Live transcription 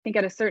think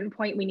at a certain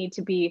point, we need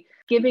to be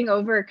giving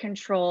over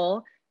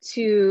control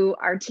to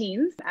our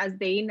teens as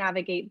they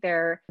navigate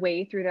their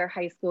way through their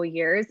high school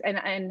years,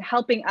 and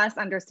helping us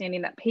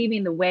understanding that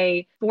paving the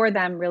way for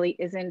them really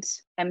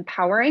isn't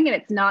empowering, and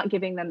it's not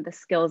giving them the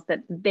skills that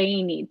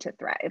they need to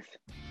thrive.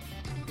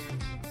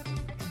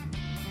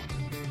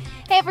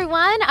 Hey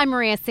everyone, I'm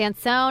Maria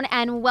Sansone,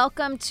 and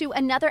welcome to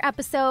another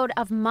episode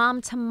of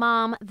Mom to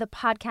Mom, the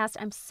podcast.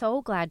 I'm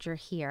so glad you're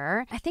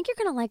here. I think you're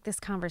going to like this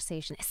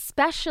conversation,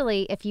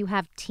 especially if you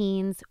have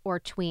teens or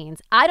tweens.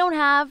 I don't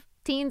have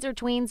teens or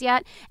tweens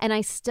yet, and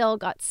I still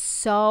got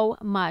so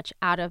much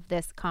out of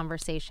this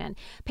conversation.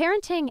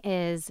 Parenting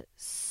is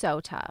so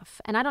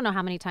tough, and I don't know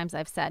how many times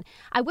I've said,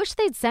 I wish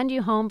they'd send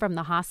you home from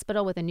the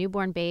hospital with a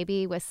newborn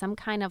baby with some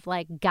kind of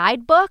like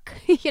guidebook,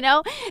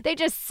 They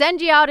just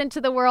send you out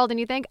into the world and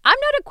you think, I'm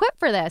not equipped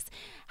for this.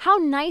 How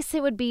nice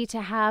it would be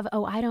to have,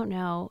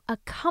 a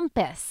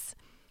compass.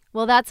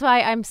 Well, that's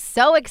why I'm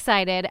so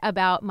excited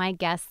about my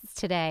guests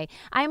today.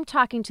 I am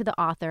talking to the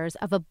authors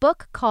of a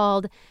book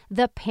called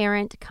The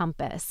Parent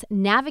Compass,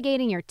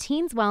 Navigating Your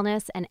Teen's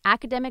Wellness and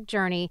Academic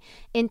Journey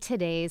in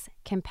Today's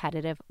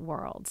Competitive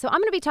World. So I'm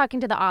going to be talking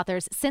to the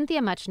authors,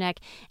 Cynthia Muchnick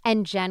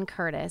and Jen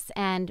Curtis,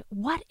 and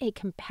what a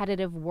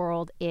competitive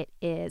world it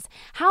is.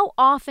 How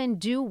often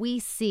do we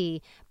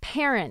see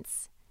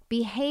parents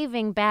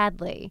behaving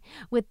badly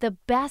with the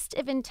best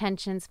of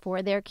intentions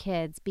for their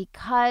kids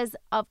because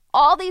of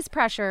all these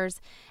pressures,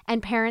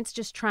 and parents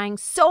just trying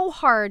so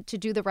hard to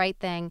do the right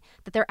thing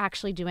that they're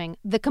actually doing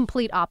the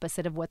complete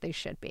opposite of what they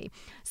should be.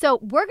 So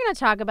we're going to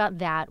talk about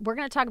that. We're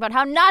going to talk about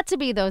how not to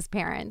be those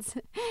parents.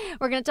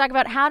 We're going to talk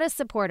about how to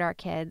support our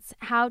kids,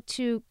 how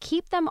to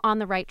keep them on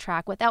the right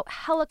track without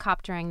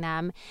helicoptering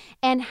them,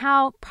 and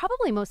how,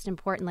 probably most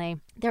importantly,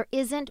 there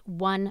isn't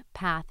one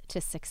path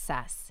to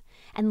success,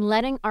 and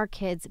letting our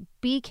kids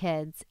be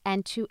kids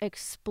and to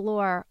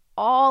explore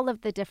all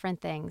of the different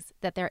things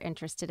that they're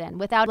interested in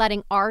without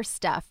letting our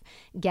stuff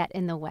get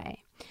in the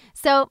way.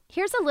 So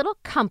here's a little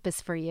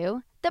compass for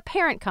you, the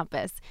Parent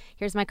Compass.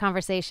 Here's my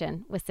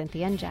conversation with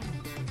Cynthia and Jen.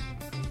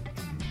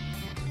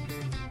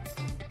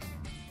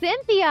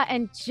 Cynthia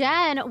and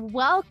Jen,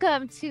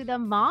 welcome to the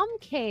Mom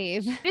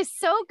Cave. It is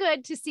so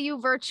good to see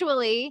you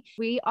virtually.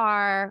 We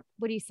are,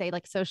 what do you say,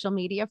 like social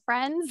media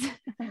friends?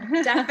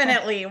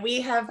 Definitely.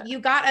 You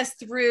got us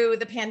through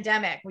the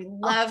pandemic. We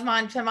love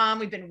Mom to Mom.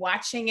 We've been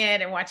watching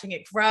it and watching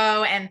it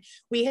grow, and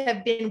we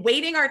have been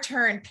waiting our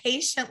turn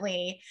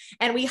patiently.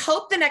 And we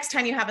hope the next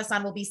time you have us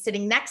on, we'll be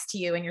sitting next to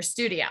you in your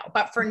studio.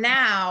 But for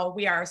now,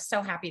 we are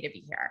so happy to be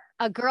here.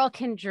 A girl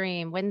can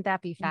dream. Wouldn't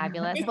that be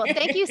fabulous? Well,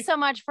 thank you so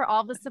much for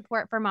all the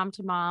support for Mom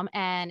to Mom,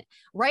 and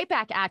right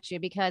back at you,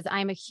 because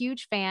I'm a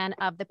huge fan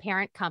of The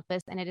Parent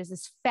Compass, and it is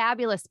this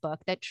fabulous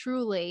book that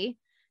truly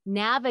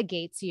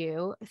navigates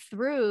you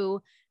through,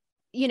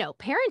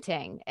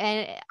 parenting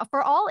and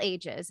for all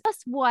ages.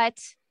 Just what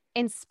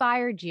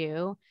inspired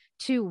you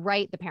to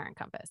write The Parent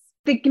Compass?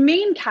 The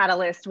main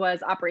catalyst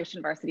was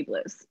Operation Varsity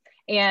Blues.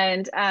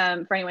 And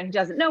for anyone who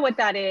doesn't know what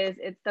that is,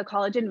 it's the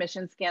college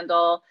admission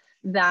scandal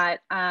that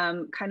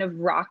kind of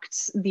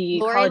rocked the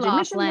college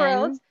admission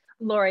world.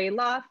 Lori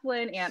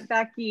Loughlin, Aunt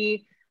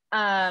Becky,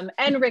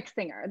 and Rick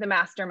Singer, the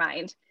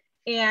mastermind.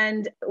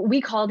 And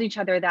we called each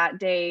other that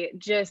day,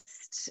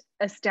 just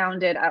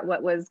astounded at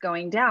what was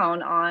going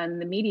down in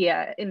the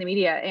media.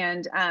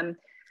 And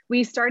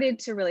we started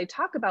to really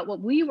talk about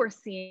what we were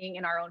seeing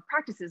in our own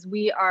practices.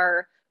 We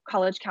are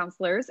college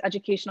counselors,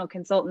 educational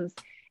consultants,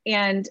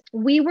 and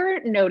we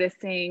were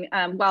noticing,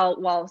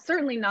 while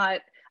certainly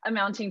not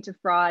amounting to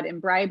fraud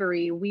and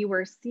bribery, we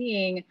were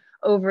seeing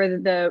over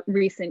the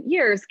recent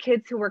years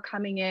kids who were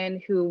coming in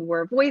who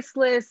were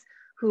voiceless,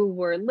 who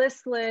were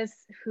listless,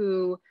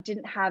 who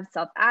didn't have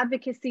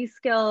self-advocacy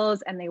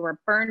skills, and they were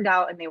burned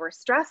out and they were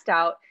stressed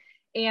out.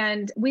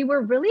 And we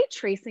were really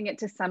tracing it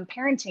to some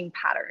parenting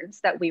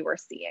patterns that we were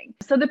seeing.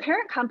 So the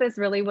Parent Compass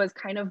really was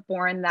kind of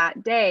born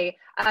that day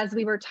as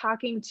we were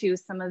talking to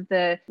some of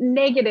the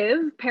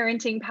negative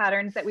parenting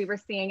patterns that we were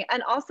seeing,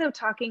 and also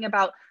talking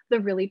about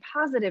the really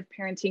positive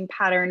parenting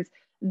patterns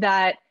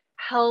that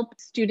help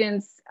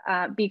students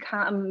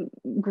become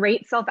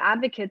great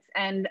self-advocates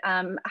and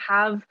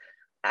have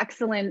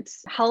excellent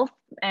health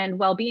and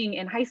well-being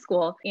in high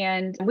school.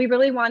 And we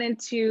really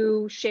wanted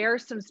to share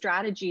some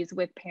strategies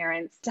with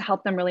parents to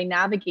help them really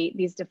navigate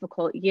these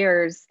difficult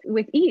years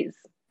with ease.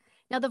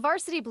 Now, the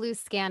Varsity Blues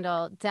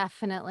scandal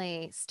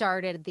definitely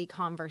started the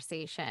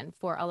conversation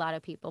for a lot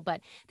of people,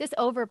 but this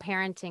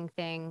overparenting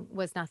thing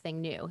was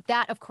nothing new.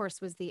 That, of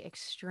course, was the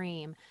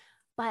extreme.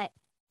 But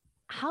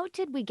how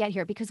did we get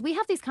here? Because we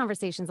have these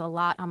conversations a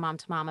lot on Mom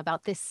to Mom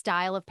about this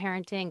style of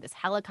parenting, this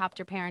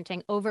helicopter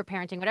parenting,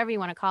 overparenting, whatever you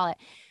want to call it.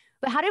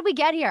 But how did we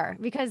get here?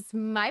 Because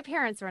my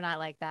parents were not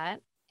like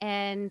that.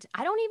 And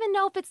I don't even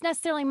know if it's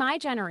necessarily my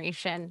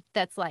generation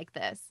that's like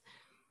this.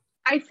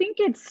 I think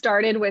it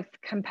started with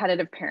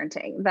competitive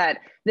parenting, that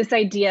this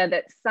idea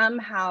that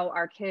somehow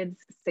our kids'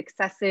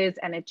 successes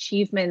and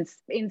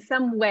achievements in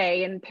some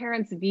way, in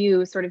parents'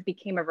 view, sort of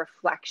became a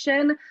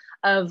reflection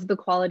of the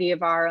quality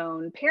of our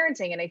own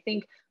parenting. And I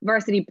think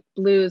Varsity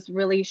Blues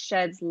really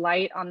sheds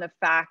light on the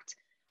fact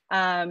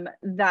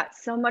that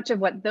so much of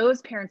what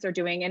those parents are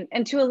doing,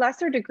 and to a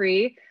lesser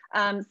degree,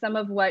 some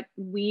of what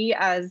we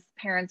as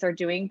parents are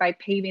doing by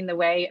paving the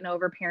way and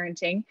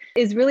overparenting,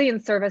 is really in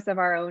service of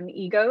our own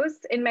egos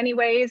in many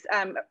ways,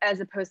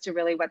 as opposed to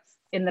really what's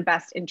in the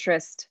best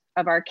interest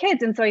of our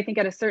kids. And so I think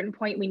at a certain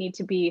point, we need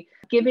to be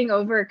giving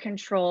over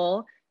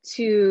control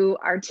to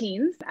our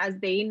teens as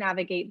they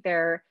navigate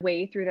their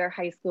way through their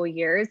high school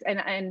years,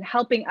 and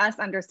helping us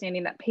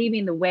understanding that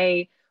paving the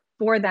way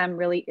for them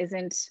really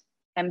isn't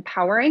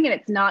empowering, and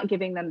it's not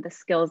giving them the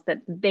skills that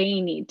they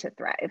need to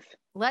thrive.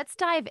 Let's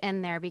dive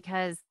in there,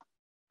 because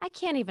I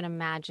can't even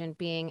imagine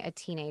being a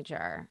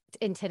teenager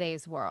in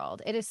today's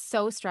world. It is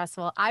so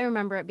stressful. I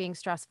remember it being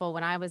stressful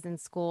when I was in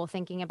school,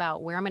 thinking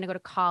about where I'm going to go to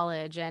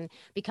college and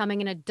becoming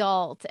an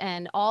adult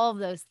and all of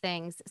those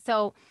things.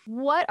 So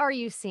what are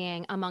you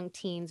seeing among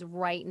teens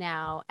right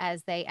now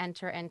as they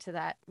enter into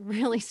that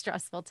really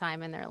stressful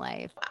time in their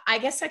life? I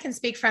guess I can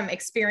speak from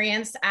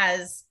experience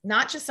as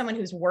not just someone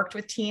who's worked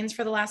with teens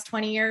for the last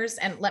 20 years.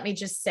 And let me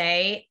just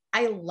say,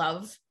 I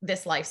love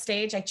this life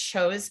stage. I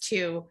chose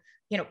to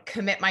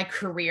commit my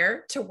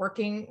career to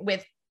working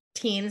with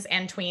teens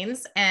and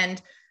tweens.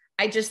 And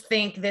I just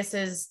think this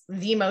is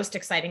the most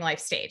exciting life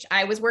stage.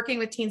 I was working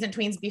with teens and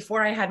tweens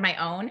before I had my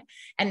own.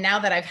 And now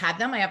that I've had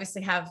them, I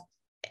obviously have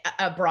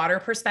a broader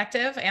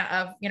perspective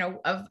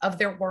of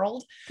their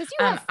world. Because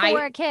you have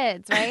four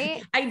kids,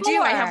 right? I do.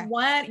 I have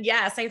one.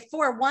 Yes, I have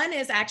four. One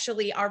is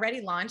actually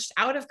already launched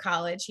out of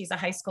college. He's a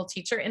high school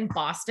teacher in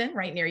Boston,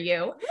 right near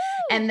you. Woo!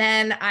 And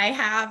then I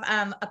have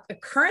a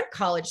current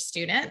college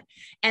student,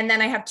 and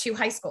then I have two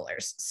high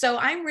schoolers. So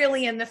I'm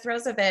really in the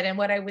throes of it. And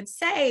what I would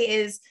say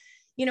is,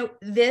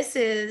 this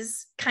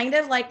is kind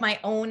of like my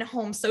own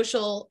home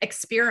social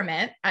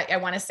experiment. I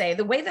want to say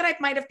the way that I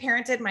might have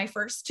parented my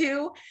first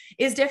two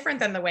is different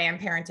than the way I'm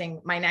parenting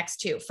my next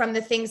two, from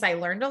the things I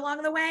learned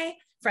along the way,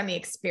 from the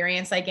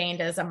experience I gained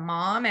as a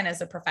mom and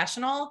as a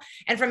professional,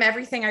 and from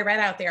everything I read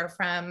out there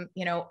from,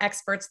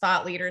 experts,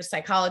 thought leaders,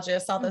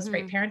 psychologists, all those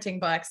great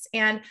parenting books,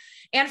 and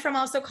from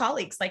also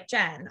colleagues like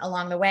Jen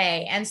along the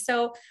way. And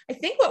so I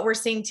think what we're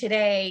seeing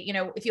today,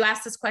 if you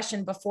asked this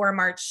question before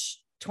March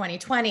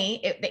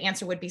 2020, the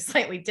answer would be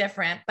slightly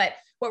different. But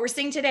what we're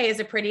seeing today is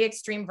a pretty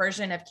extreme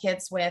version of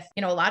kids with,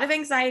 a lot of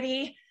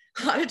anxiety,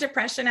 a lot of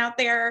depression out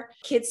there,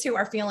 kids who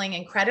are feeling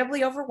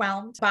incredibly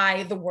overwhelmed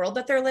by the world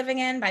that they're living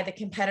in, by the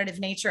competitive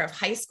nature of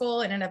high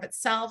school in and of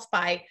itself,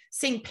 by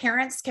seeing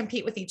parents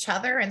compete with each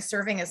other and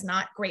serving as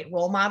not great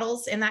role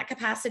models in that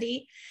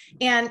capacity.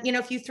 And,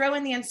 if you throw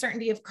in the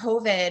uncertainty of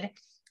COVID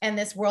and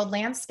this world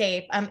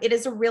landscape, it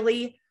is a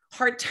really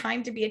hard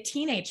time to be a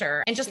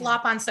teenager and just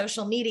lop on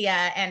social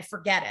media and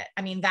forget it.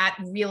 I mean, that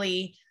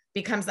really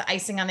becomes the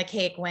icing on the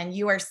cake when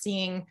you are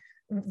seeing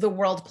the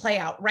world play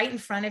out right in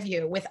front of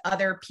you with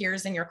other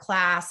peers in your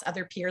class,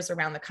 other peers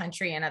around the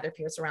country, and other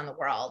peers around the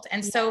world.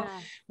 And so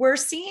we're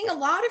seeing a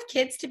lot of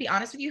kids, to be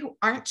honest with you, who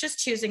aren't just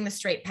choosing the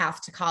straight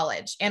path to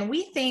college. And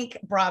we think,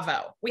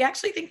 bravo, we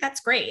actually think that's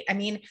great. I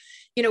mean,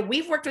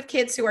 we've worked with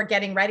kids who are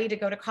getting ready to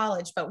go to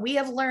college, but we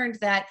have learned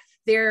that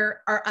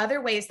there are other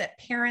ways that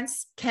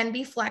parents can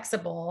be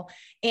flexible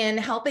in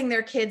helping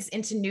their kids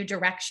into new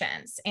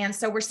directions. And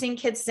so we're seeing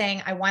kids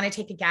saying, I want to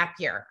take a gap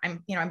year.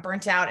 I'm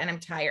burnt out and I'm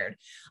tired.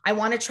 I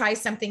want to try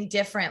something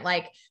different,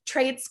 like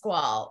trade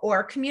school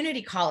or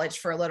community college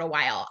for a little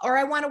while, or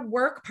I want to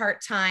work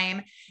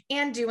part-time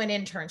and do an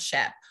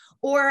internship.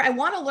 Or I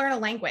want to learn a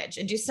language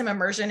and do some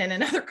immersion in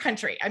another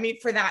country. I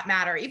mean, for that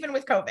matter, even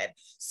with COVID.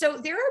 So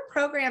there are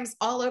programs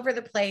all over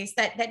the place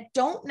that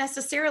don't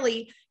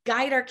necessarily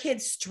guide our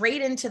kids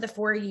straight into the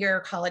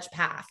 4-year college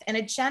path. And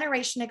a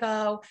generation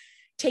ago,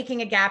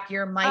 taking a gap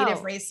year might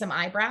have raised some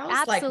eyebrows.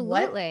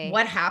 Absolutely. Like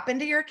what happened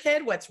to your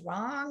kid? What's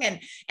wrong?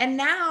 And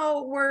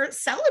now we're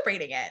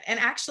celebrating it. And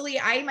actually,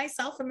 I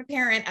myself am a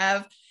parent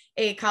of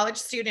a college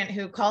student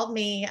who called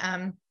me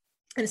and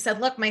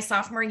said, look, my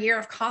sophomore year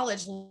of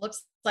college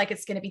looks like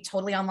it's going to be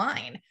totally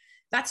online.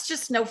 That's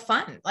just no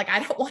fun. Like, I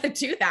don't want to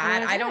do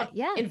that. I don't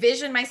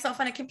envision myself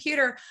on a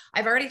computer.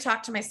 I've already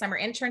talked to my summer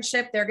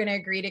internship. They're going to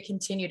agree to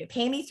continue to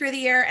pay me through the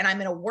year, and I'm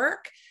going to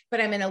work, but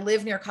I'm going to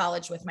live near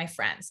college with my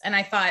friends. And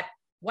I thought,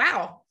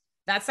 wow,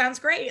 that sounds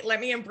great.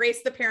 Let me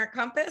embrace the parent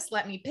compass.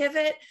 Let me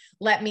pivot.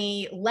 Let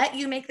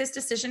you make this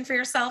decision for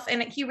yourself.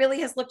 And he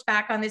really has looked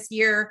back on this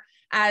year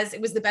as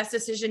it was the best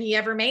decision he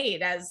ever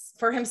made as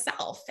for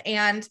himself.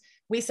 And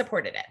we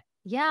supported it.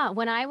 Yeah.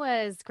 When I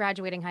was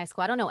graduating high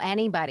school, I don't know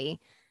anybody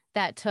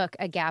that took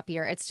a gap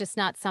year. It's just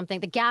not something.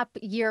 The gap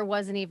year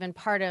wasn't even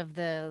part of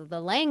the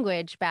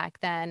language back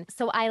then.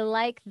 So I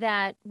like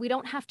that we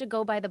don't have to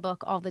go by the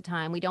book all the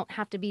time. We don't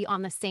have to be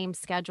on the same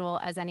schedule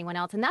as anyone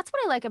else. And that's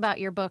what I like about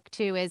your book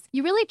too, is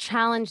you really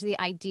challenge the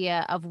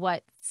idea of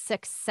what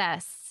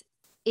success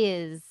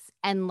is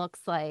and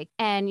looks like.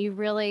 And you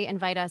really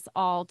invite us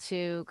all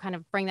to kind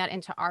of bring that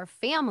into our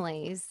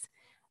families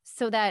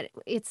so that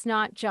it's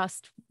not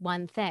just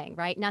one thing,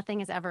 right?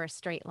 Nothing is ever a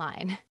straight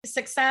line.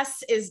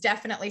 Success is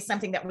definitely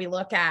something that we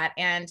look at.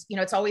 And,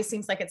 it always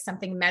seems like it's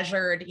something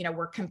measured.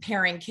 We're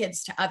comparing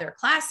kids to other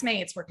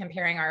classmates. We're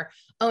comparing our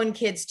own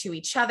kids to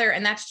each other.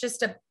 And that's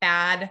just a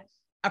bad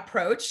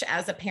approach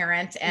as a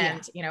parent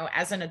and,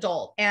 as an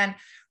adult. And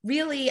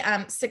really,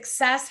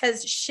 success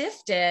has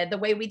shifted the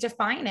way we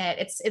define it.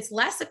 It's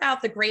less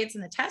about the grades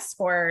and the test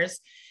scores.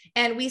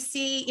 And we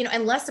see,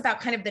 and less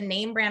about kind of the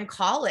name brand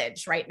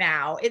college right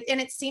now. And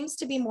it seems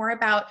to be more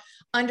about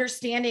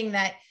understanding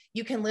that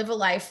you can live a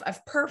life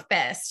of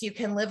purpose. You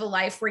can live a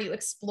life where you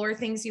explore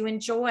things you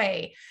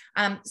enjoy.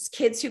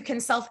 Kids who can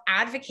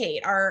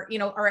self-advocate are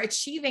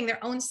achieving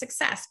their own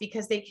success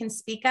because they can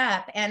speak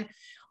up. And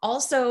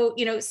also,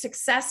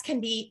 success can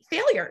be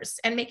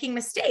failures and making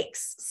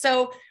mistakes.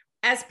 So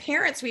as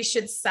parents, we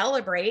should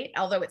celebrate,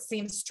 although it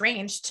seems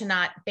strange to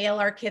not bail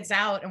our kids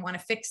out and want to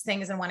fix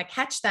things and want to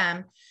catch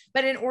them.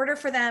 But in order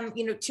for them,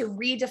 to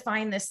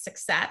redefine this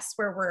success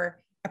where we're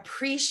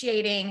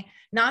appreciating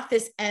not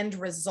this end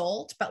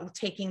result, but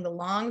taking the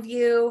long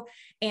view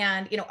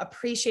and,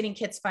 appreciating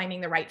kids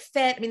finding the right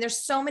fit. I mean, there's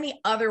so many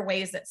other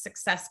ways that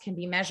success can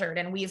be measured.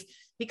 And we've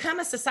become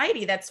a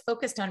society that's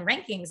focused on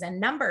rankings and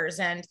numbers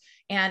and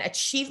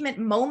achievement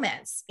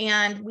moments.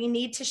 And we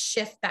need to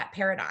shift that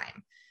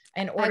paradigm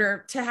in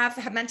order to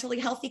have mentally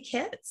healthy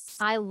kids.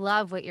 I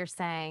love what you're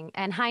saying.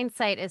 And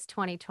hindsight is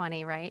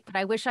 2020, right? But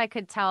I wish I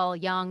could tell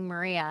young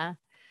Maria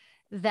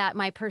that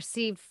my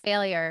perceived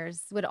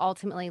failures would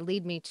ultimately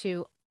lead me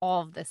to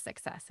all of the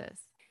successes.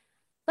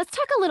 Let's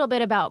talk a little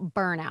bit about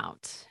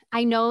burnout.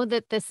 I know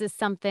that this is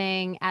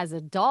something as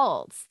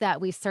adults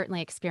that we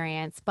certainly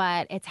experience,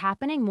 but it's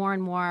happening more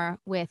and more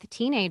with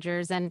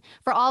teenagers. And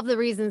for all of the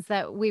reasons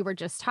that we were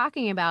just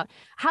talking about,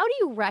 how do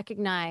you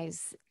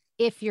recognize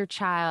if your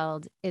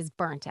child is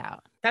burnt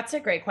out? That's a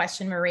great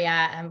question,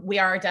 Maria. We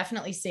are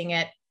definitely seeing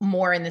it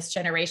more in this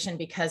generation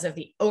because of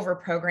the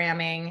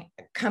overprogramming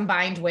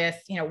combined with,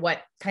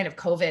 what kind of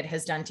COVID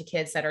has done to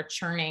kids that are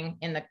churning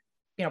in the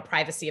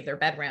privacy of their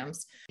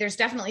bedrooms. There's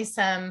definitely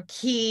some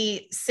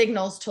key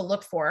signals to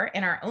look for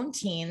in our own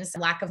teens: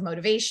 lack of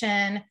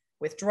motivation,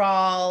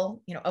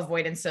 withdrawal,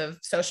 avoidance of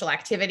social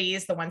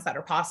activities, the ones that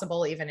are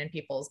possible even in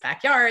people's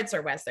backyards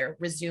or as they're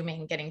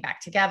resuming getting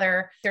back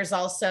together. There's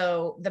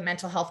also the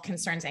mental health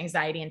concerns,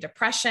 anxiety and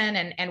depression.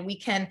 And we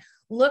can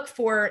look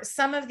for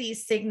some of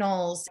these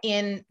signals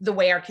in the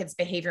way our kids'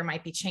 behavior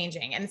might be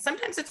changing. And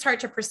sometimes it's hard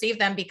to perceive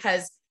them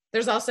because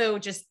there's also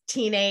just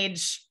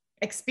teenage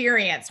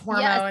experience,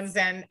 hormones,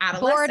 and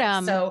adolescence.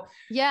 Boredom. So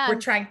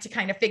we're trying to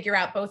kind of figure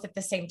out both at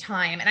the same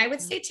time. And I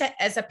would say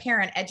as a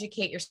parent,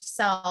 educate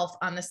yourself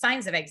on the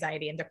signs of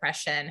anxiety and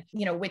depression,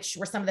 which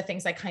were some of the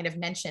things I kind of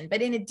mentioned.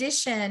 But in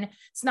addition,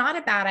 it's not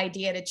a bad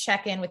idea to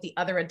check in with the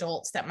other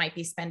adults that might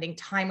be spending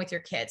time with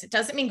your kids. It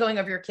doesn't mean going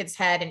over your kid's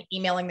head and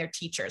emailing their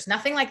teachers,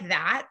 nothing like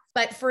that.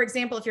 But for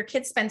example, if your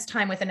kid spends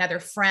time with another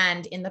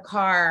friend in the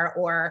car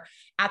or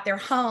at their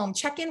home,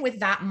 check in with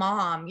that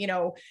mom,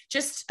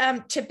 just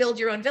to build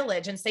your own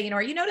village and say,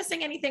 are you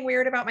noticing anything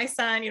weird about my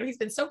son? He's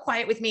been so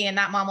quiet with me. And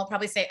that mom will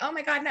probably say, oh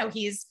my God, no,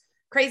 he's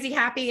crazy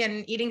happy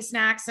and eating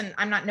snacks and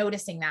I'm not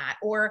noticing that.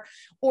 Or,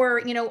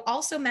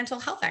 also mental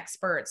health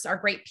experts are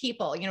great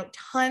people.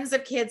 Tons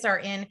of kids are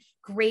in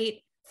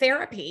great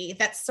therapy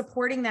that's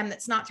supporting them,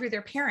 that's not through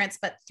their parents,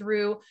 but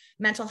through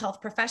mental health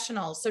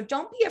professionals. So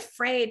don't be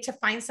afraid to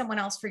find someone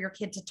else for your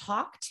kid to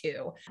talk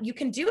to. You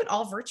can do it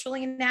all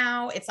virtually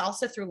now. It's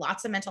also through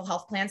lots of mental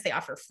health plans. They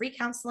offer free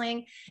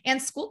counseling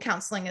and school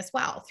counseling as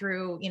well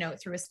through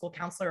a school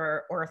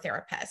counselor or a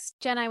therapist.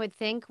 Jen, I would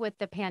think with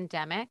the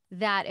pandemic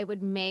that it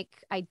would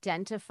make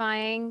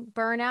identifying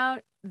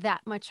burnout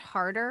that much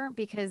harder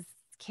because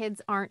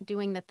kids aren't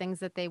doing the things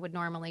that they would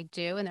normally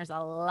do. And there's a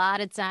lot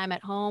of time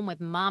at home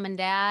with mom and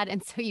dad.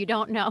 And so you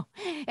don't know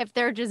if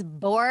they're just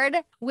bored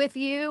with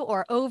you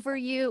or over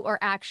you or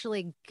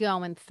actually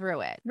going through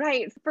it.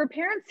 Right. For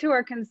parents who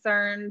are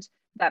concerned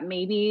that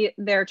maybe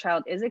their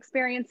child is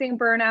experiencing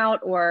burnout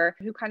or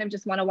who kind of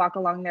just want to walk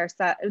along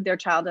their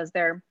child as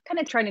they're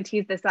kind of trying to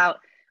tease this out,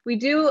 we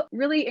do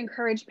really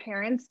encourage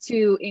parents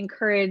to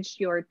encourage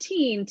your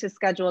teen to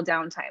schedule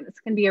downtime. This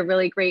can be a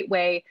really great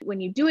way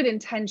when you do it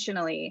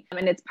intentionally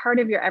and it's part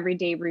of your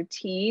everyday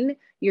routine.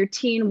 Your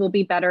teen will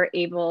be better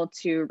able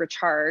to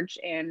recharge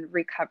and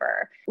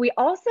recover. We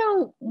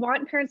also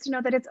want parents to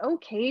know that it's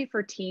okay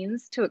for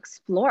teens to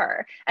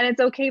explore, and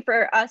it's okay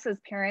for us as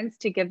parents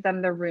to give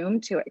them the room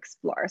to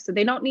explore. So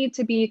they don't need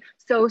to be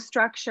so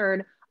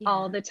structured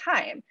all the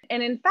time.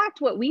 And in fact,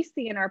 what we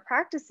see in our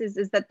practices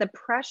is that the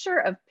pressure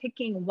of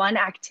picking one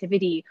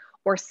activity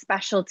or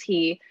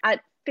specialty at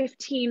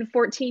 15,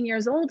 14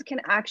 years old can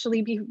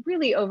actually be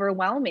really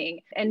overwhelming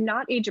and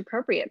not age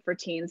appropriate for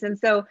teens. And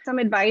so some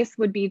advice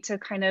would be to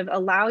kind of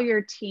allow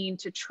your teen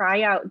to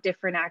try out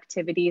different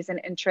activities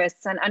and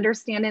interests, and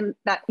understanding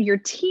that your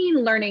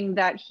teen learning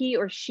that he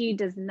or she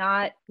does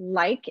not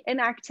like an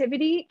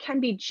activity can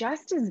be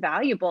just as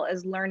valuable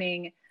as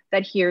learning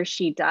that he or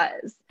she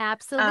does.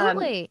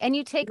 Absolutely. And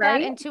you take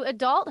right? that into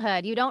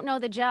adulthood. You don't know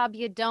the job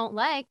you don't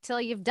like till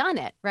you've done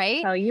it,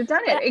 right? Till you've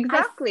done it.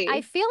 Exactly.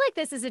 I feel like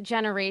this is a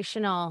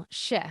generational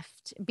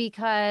shift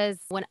because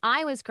when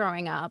I was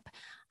growing up,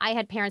 I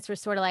had parents who were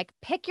sort of like,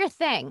 pick your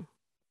thing.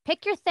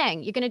 Pick your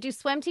thing. You're going to do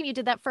swim team. You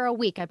did that for a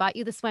week. I bought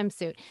you the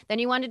swimsuit. Then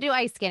you wanted to do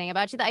ice skating. I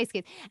bought you the ice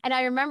skates. And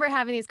I remember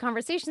having these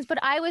conversations, but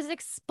I was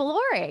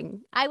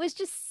exploring. I was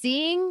just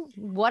seeing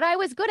what I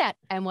was good at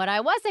and what I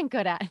wasn't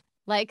good at,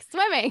 like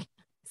swimming.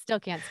 Still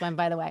can't swim,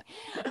 by the way.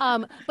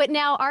 But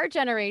now our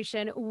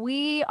generation,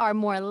 we are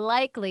more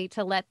likely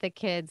to let the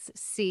kids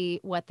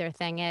see what their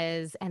thing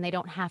is, and they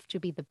don't have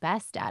to be the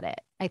best at it,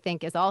 I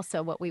think is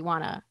also what we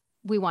want to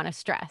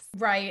stress.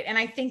 Right. And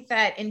I think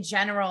that in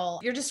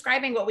general, you're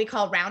describing what we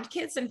call round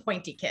kids and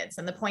pointy kids.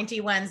 And the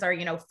pointy ones are,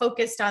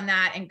 focused on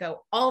that and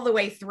go all the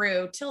way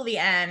through till the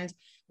end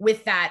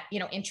with that,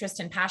 interest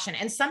and passion.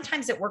 And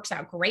sometimes it works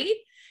out great.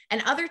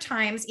 And other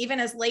times, even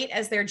as late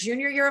as their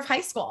junior year of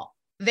high school,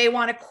 they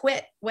want to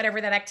quit whatever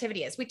that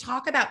activity is. We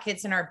talk about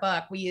kids in our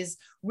book. We use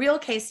real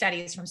case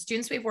studies from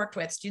students we've worked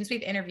with, students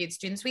we've interviewed,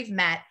 students we've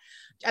met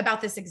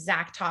about this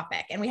exact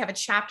topic. And we have a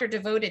chapter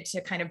devoted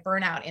to kind of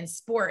burnout in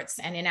sports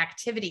and in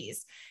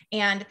activities.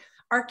 And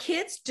our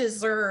kids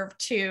deserve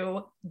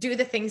to do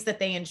the things that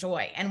they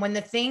enjoy. And when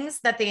the things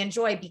that they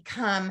enjoy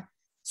become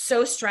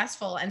so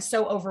stressful and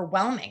so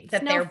overwhelming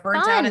that they're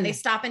burnt out and they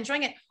stop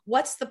enjoying it,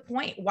 what's the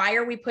point? Why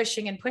are we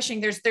pushing and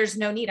pushing? There's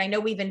no need. I know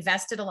we've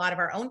invested a lot of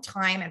our own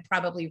time and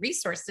probably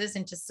resources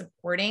into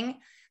supporting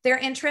their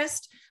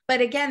interest,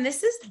 but again,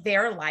 this is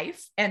their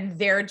life and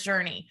their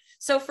journey.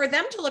 So for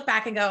them to look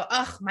back and go,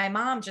 oh, my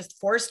mom just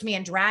forced me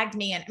and dragged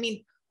me. And I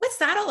mean, what's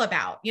that all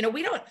about?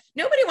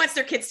 Nobody wants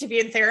their kids to be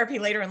in therapy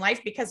later in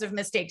life because of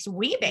mistakes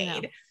we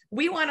made. No.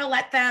 We want to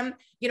let them,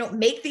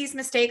 make these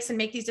mistakes and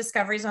make these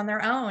discoveries on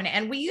their own.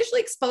 And we usually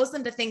expose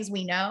them to things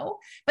we know,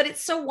 but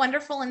it's so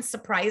wonderful and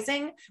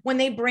surprising when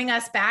they bring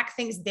us back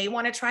things they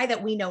want to try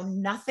that we know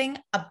nothing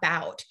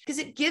about, because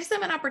it gives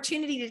them an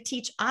opportunity to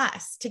teach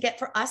us,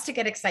 for us to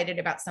get excited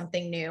about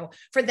something new,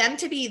 for them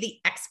to be the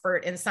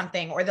expert in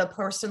something or the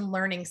person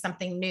learning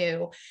something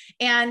new.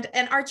 And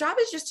our job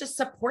is just to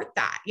support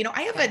that.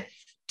 I have a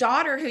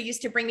daughter who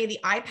used to bring me the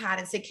iPad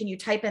and say, can you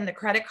type in the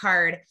credit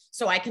card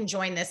so I can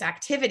join this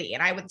activity?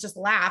 And I would just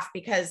laugh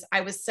because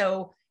I was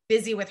so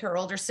busy with her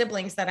older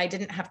siblings that I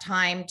didn't have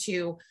time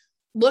to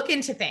look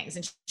into things.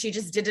 And she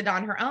just did it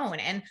on her own.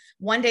 And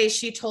one day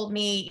she told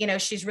me,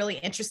 she's really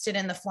interested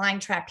in the flying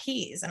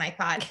trapeze. And I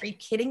thought, are you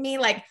kidding me?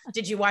 Like,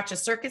 did you watch a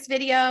circus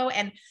video?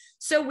 And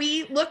so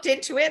we looked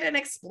into it and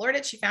explored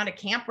it. She found a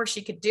camp where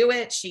she could do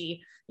it.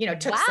 She,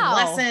 took some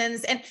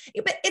lessons,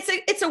 but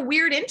it's a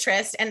weird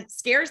interest and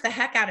scares the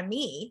heck out of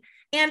me.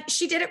 And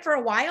she did it for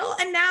a while.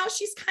 And now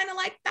she's kind of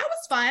like, that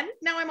was fun.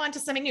 Now I'm on to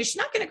something new. She's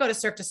not going to go to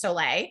Cirque du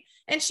Soleil.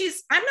 And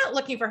I'm not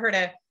looking for her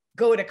to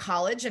go to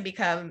college and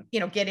become,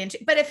 get into,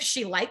 but if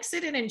she likes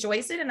it and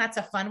enjoys it, and that's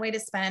a fun way to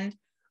spend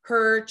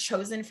her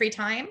chosen free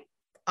time,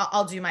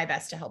 I'll do my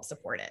best to help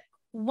support it.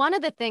 One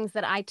of the things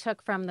that I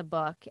took from the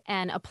book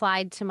and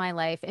applied to my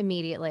life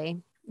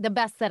immediately, the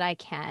best that I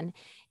can,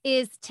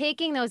 is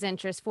taking those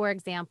interests. For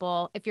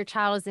example, if your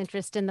child is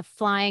interested in the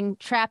flying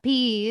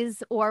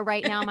trapeze, or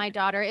right now my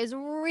daughter is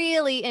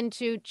really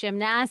into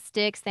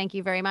gymnastics. Thank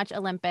you very much,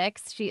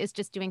 Olympics. She is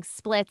just doing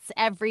splits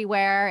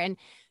everywhere, and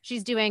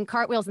she's doing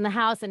cartwheels in the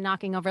house and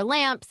knocking over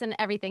lamps and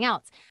everything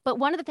else. But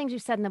one of the things you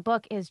said in the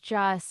book is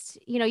just,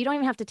 you don't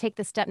even have to take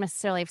the step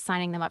necessarily of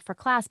signing them up for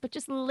class, but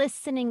just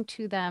listening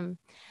to them,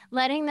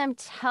 letting them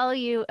tell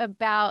you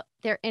about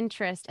their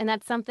interest. And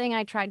that's something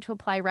I tried to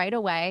apply right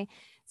away.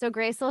 So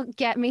Grace will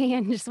get me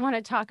and just want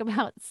to talk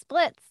about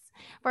splits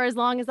for as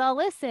long as I'll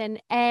listen.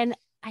 And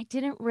I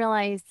didn't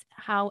realize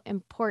how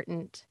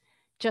important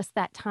just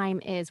that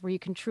time is, where you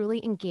can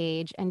truly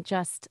engage and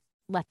just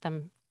let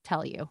them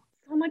tell you.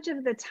 So much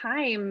of the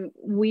time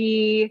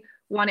we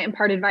want to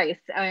impart advice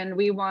and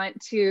we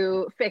want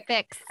to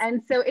fix. And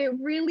so it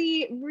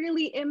really,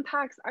 really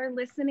impacts our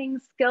listening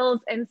skills.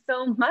 And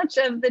so much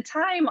of the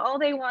time, all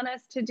they want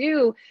us to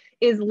do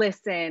is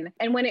listen.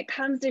 And when it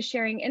comes to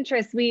sharing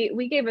interests,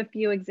 we gave a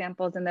few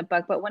examples in the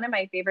book, but one of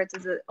my favorites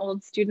is an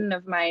old student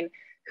of mine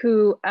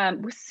who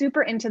was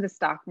super into the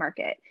stock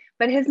market,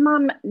 but his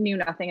mom knew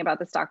nothing about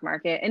the stock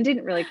market and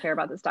didn't really care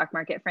about the stock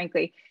market,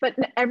 frankly. But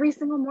every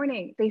single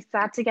morning they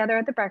sat together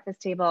at the breakfast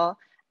table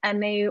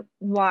and they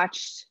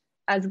watched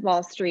as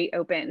Wall Street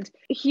opened.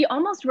 He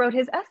almost wrote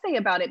his essay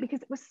about it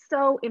because it was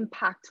so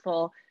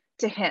impactful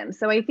to him.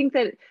 So I think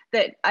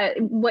that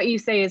what you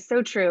say is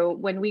so true.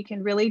 When we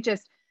can really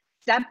just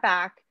step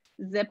back,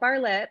 zip our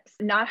lips,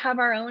 not have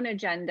our own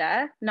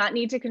agenda, not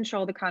need to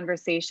control the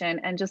conversation,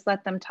 and just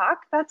let them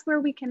talk, that's where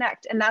we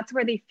connect. And that's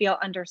where they feel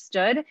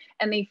understood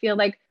and they feel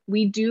like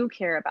we do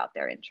care about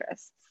their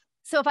interests.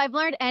 So if I've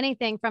learned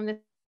anything from this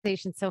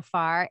conversation so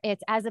far,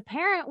 it's, as a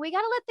parent, we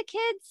got to let the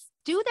kids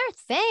do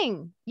their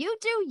thing. You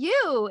do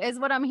you, is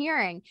what I'm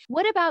hearing.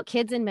 What about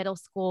kids in middle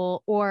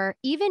school or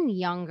even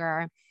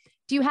younger?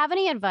 Do you have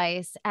any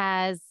advice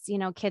as,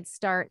 kids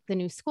start the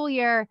new school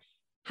year?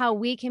 how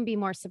we can be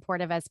more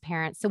supportive as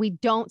parents so we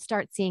don't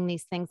start seeing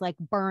these things like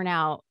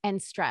burnout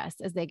and stress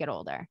as they get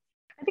older?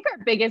 I think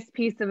our biggest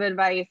piece of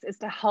advice is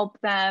to help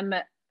them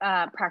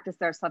practice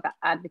their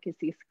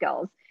self-advocacy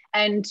skills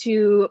and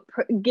to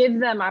give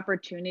them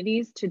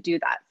opportunities to do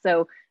that.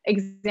 So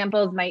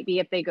examples might be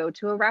if they go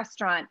to a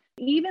restaurant,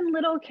 even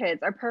little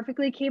kids are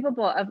perfectly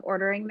capable of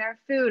ordering their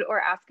food or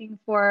asking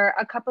for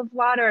a cup of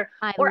water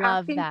or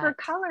asking for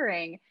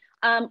coloring.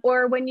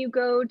 Or when you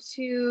go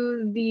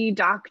to the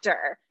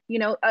doctor,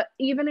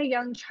 even a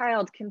young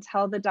child can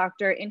tell the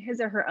doctor in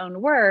his or her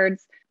own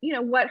words,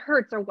 what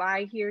hurts or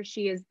why he or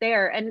she is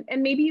there. And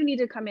maybe you need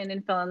to come in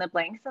and fill in the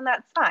blanks, and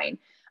that's fine.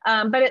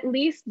 But at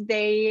least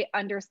they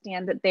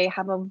understand that they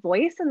have a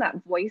voice, and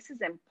that voice is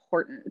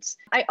important.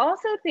 I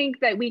also think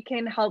that we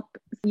can help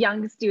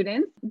young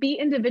students be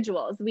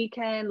individuals. We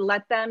can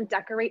let them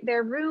decorate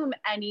their room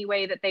any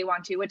way that they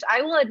want to, which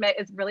I will admit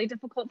is really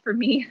difficult for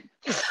me.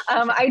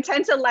 I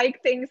tend to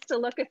like things to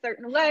look a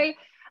certain way.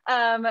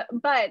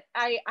 But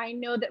I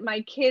know that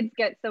my kids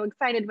get so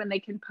excited when they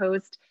can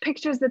post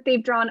pictures that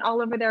they've drawn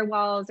all over their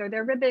walls or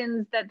their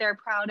ribbons that they're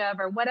proud of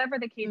or whatever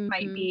the case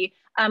might be.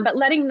 But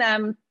letting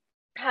them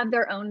have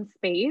their own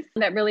space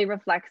that really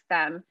reflects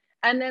them.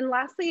 And then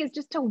lastly is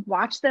just to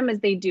watch them as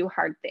they do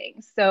hard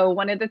things. So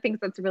one of the things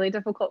that's really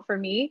difficult for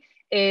me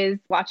is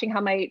watching how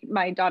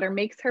my daughter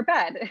makes her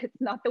bed. It's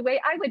not the way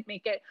I would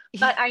make it,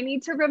 but I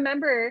need to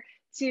remember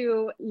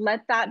to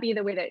let that be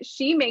the way that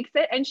she makes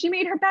it. And she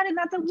made her bed, and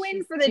that's a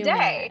win for the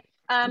day.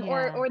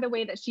 Or the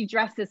way that she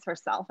dresses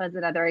herself as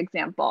another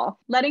example.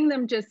 Letting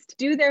them just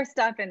do their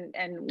stuff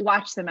and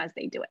watch them as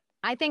they do it.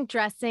 I think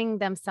dressing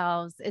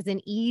themselves is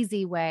an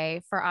easy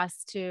way for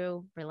us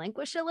to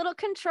relinquish a little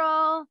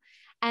control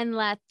and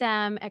let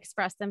them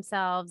express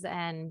themselves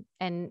and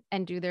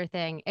do their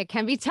thing. It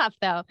can be tough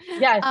though.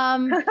 Yes.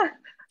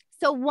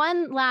 So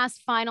one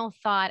last final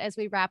thought as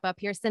we wrap up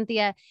here,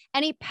 Cynthia,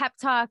 any pep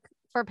talk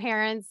for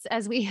parents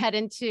as we head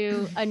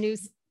into a new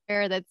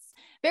year that's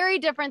very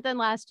different than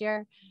last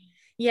year?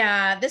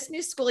 Yeah, this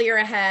new school year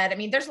ahead. I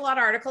mean, there's a lot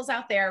of articles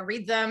out there.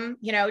 Read them,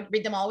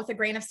 read them all with a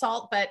grain of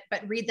salt, but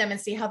read them and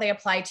see how they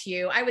apply to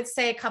you. I would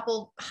say a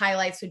couple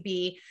highlights would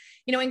be,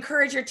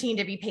 encourage your teen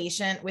to be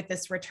patient with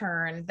this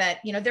return, that,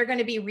 they're going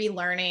to be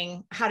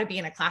relearning how to be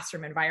in a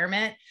classroom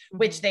environment,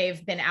 which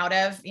they've been out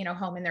of,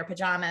 home in their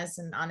pajamas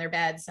and on their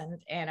beds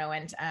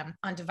and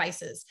on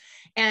devices.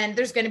 And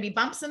there's going to be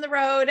bumps in the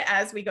road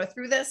as we go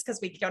through this, because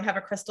we don't have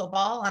a crystal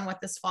ball on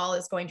what this fall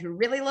is going to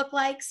really look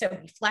like. So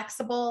be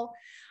flexible.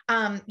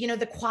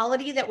 The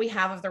quality that we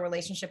have of the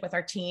relationship with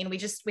our teen.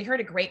 We heard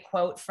a great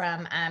quote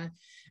from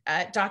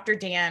Dr.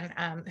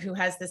 Dan, who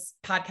has this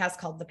podcast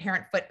called The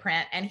Parent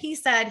Footprint. And he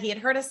said he had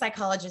heard a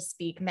psychologist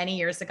speak many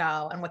years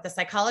ago. And what the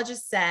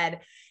psychologist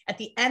said at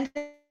the end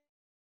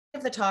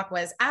of the talk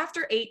was,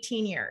 after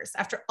 18 years,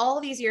 after all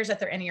these years that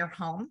they're in your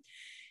home,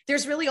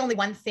 there's really only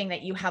one thing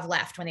that you have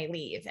left when they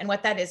leave. And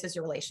what that is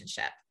your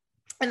relationship.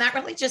 And that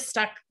really just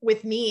stuck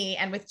with me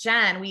and with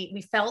Jen.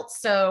 We felt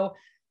so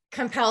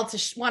compelled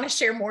to want to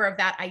share more of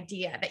that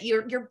idea that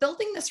you're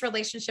building this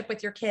relationship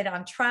with your kid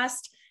on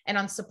trust and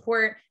on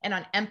support and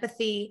on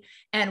empathy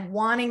and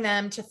wanting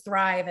them to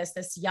thrive as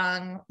this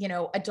young,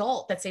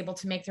 adult that's able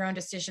to make their own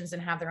decisions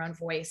and have their own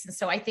voice. And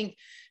so I think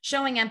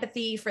showing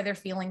empathy for their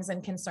feelings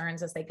and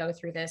concerns as they go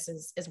through this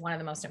is one of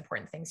the most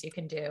important things you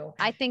can do.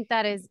 I think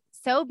that is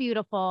so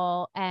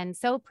beautiful and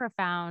so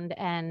profound.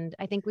 And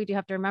I think we do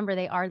have to remember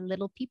they are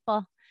little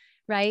people.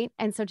 Right.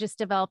 And so just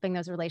developing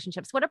those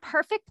relationships. What a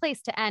perfect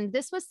place to end.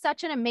 This was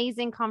such an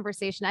amazing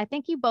conversation. I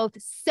thank you both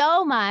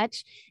so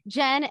much,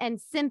 Jen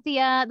and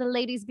Cynthia, the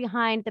ladies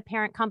behind The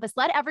Parent Compass.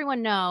 Let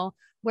everyone know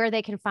where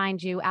they can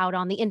find you out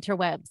on the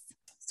interwebs.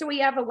 So we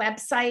have a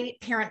website,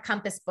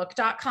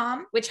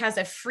 parentcompassbook.com, which has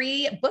a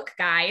free book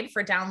guide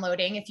for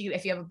downloading if you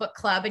have a book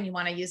club and you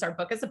want to use our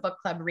book as a book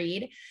club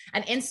read.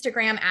 An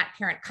Instagram at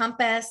Parent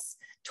Compass,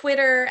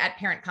 Twitter at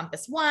Parent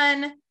Compass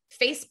 1,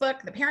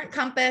 Facebook, The Parent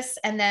Compass.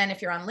 And then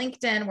if you're on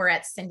LinkedIn, we're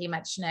at Cindy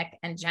Muchnick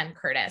and Jen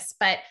Curtis.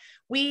 But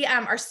we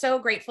are so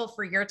grateful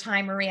for your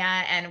time,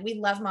 Maria, and we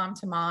love Mom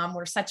to Mom.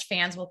 We're such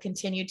fans. We'll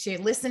continue to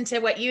listen to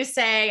what you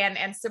say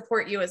and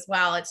support you as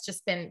well. It's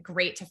just been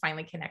great to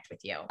finally connect with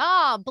you.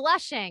 Oh,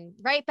 blushing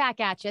right back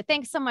at you.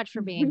 Thanks so much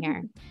for being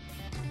here.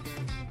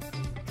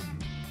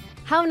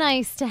 How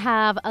nice to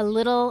have a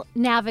little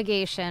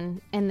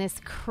navigation in this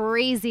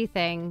crazy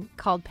thing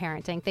called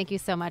parenting. Thank you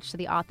so much to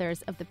the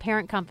authors of The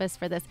Parent Compass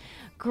for this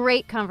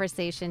great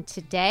conversation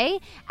today.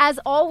 As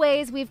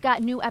always, we've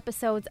got new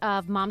episodes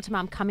of Mom to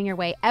Mom coming your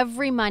way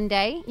every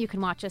Monday. You can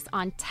watch us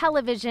on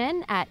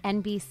television at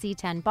NBC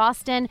 10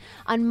 Boston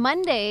on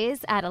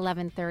Mondays at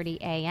 11:30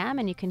 a.m.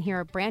 And you can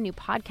hear a brand new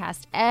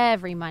podcast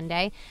every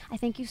Monday. I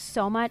thank you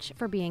so much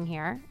for being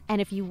here.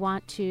 And if you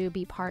want to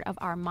be part of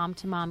our Mom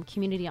to Mom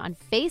community on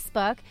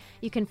Facebook,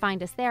 you can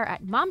find us there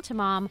at Mom to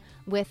Mom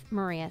with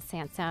Maria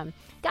Sansone.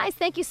 Guys,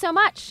 thank you so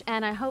much.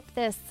 And I hope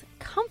this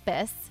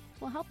compass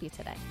will help you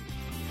today.